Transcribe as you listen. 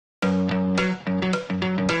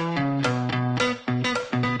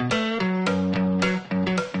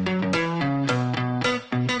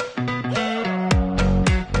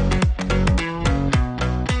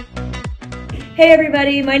Hey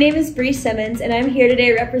everybody, my name is Bree Simmons and I'm here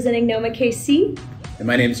today representing NOMA KC. And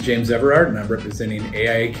my name is James Everard and I'm representing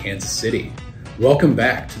AIA Kansas City. Welcome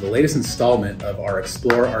back to the latest installment of our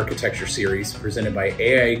Explore Architecture series presented by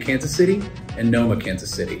AIA Kansas City and NOMA Kansas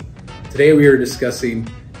City. Today we are discussing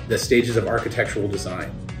the stages of architectural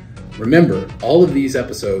design. Remember, all of these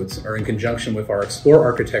episodes are in conjunction with our Explore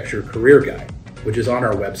Architecture Career Guide, which is on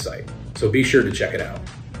our website, so be sure to check it out.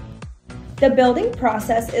 The building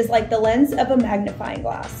process is like the lens of a magnifying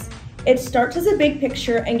glass. It starts as a big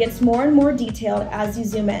picture and gets more and more detailed as you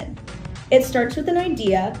zoom in. It starts with an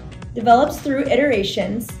idea, develops through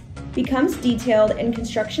iterations, becomes detailed in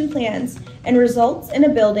construction plans, and results in a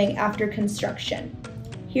building after construction.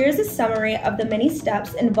 Here's a summary of the many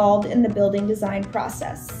steps involved in the building design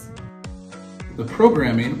process. The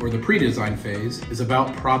programming or the pre-design phase is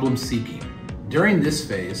about problem seeking. During this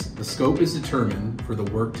phase, the scope is determined for the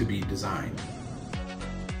work to be designed.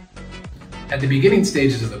 At the beginning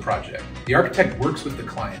stages of the project, the architect works with the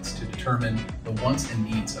clients to determine the wants and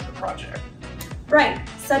needs of the project. Right,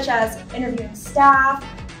 such as interviewing staff,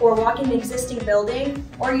 or walking an existing building,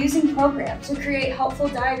 or using programs to create helpful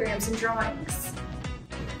diagrams and drawings.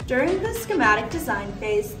 During the schematic design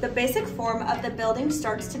phase, the basic form of the building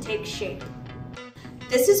starts to take shape.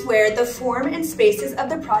 This is where the form and spaces of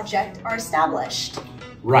the project are established.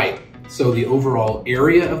 Right, so the overall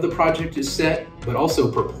area of the project is set, but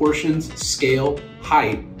also proportions, scale,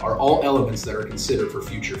 height are all elements that are considered for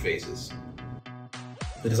future phases.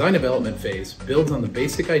 The design development phase builds on the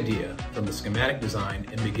basic idea from the schematic design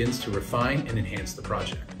and begins to refine and enhance the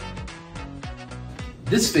project.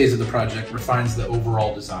 This phase of the project refines the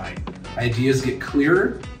overall design. Ideas get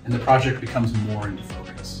clearer and the project becomes more into focus.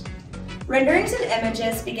 Renderings and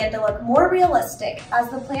images begin to look more realistic as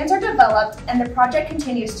the plans are developed and the project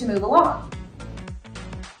continues to move along.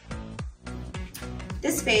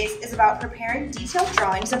 This phase is about preparing detailed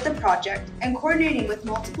drawings of the project and coordinating with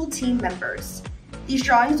multiple team members. These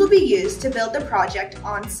drawings will be used to build the project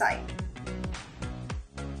on site.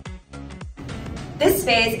 This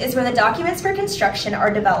phase is where the documents for construction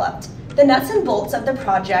are developed. The nuts and bolts of the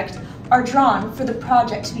project are drawn for the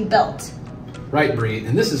project to be built. Right, Bree,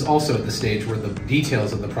 and this is also at the stage where the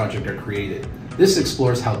details of the project are created. This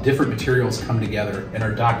explores how different materials come together and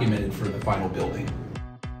are documented for the final building.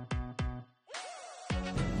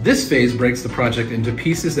 This phase breaks the project into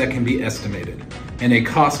pieces that can be estimated, and a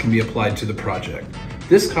cost can be applied to the project.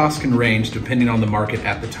 This cost can range depending on the market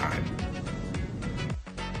at the time.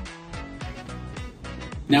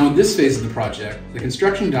 Now in this phase of the project, the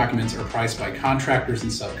construction documents are priced by contractors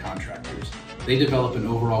and subcontractors. They develop an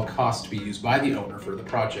overall cost to be used by the owner for the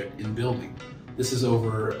project in building. This is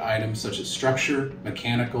over items such as structure,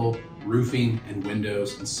 mechanical, roofing, and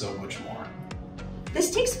windows, and so much more.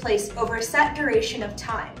 This takes place over a set duration of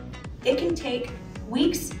time. It can take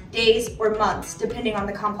weeks, days, or months, depending on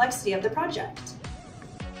the complexity of the project.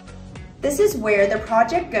 This is where the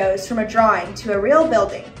project goes from a drawing to a real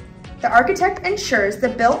building. The architect ensures the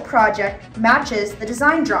built project matches the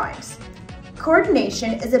design drawings.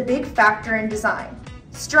 Coordination is a big factor in design.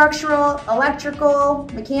 Structural, electrical,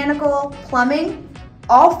 mechanical, plumbing,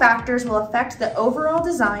 all factors will affect the overall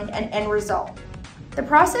design and end result. The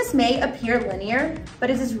process may appear linear,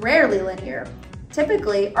 but it is rarely linear.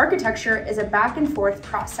 Typically, architecture is a back and forth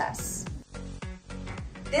process.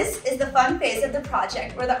 This is the fun phase of the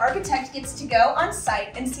project where the architect gets to go on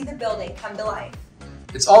site and see the building come to life.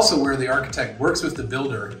 It's also where the architect works with the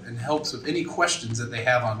builder and helps with any questions that they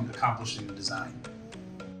have on accomplishing the design.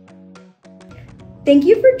 Thank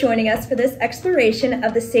you for joining us for this exploration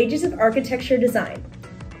of the stages of architecture design.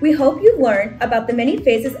 We hope you've learned about the many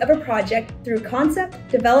phases of a project through concept,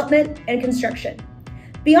 development, and construction.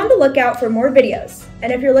 Be on the lookout for more videos,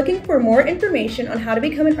 and if you're looking for more information on how to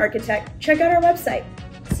become an architect, check out our website.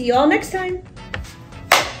 See you all next time!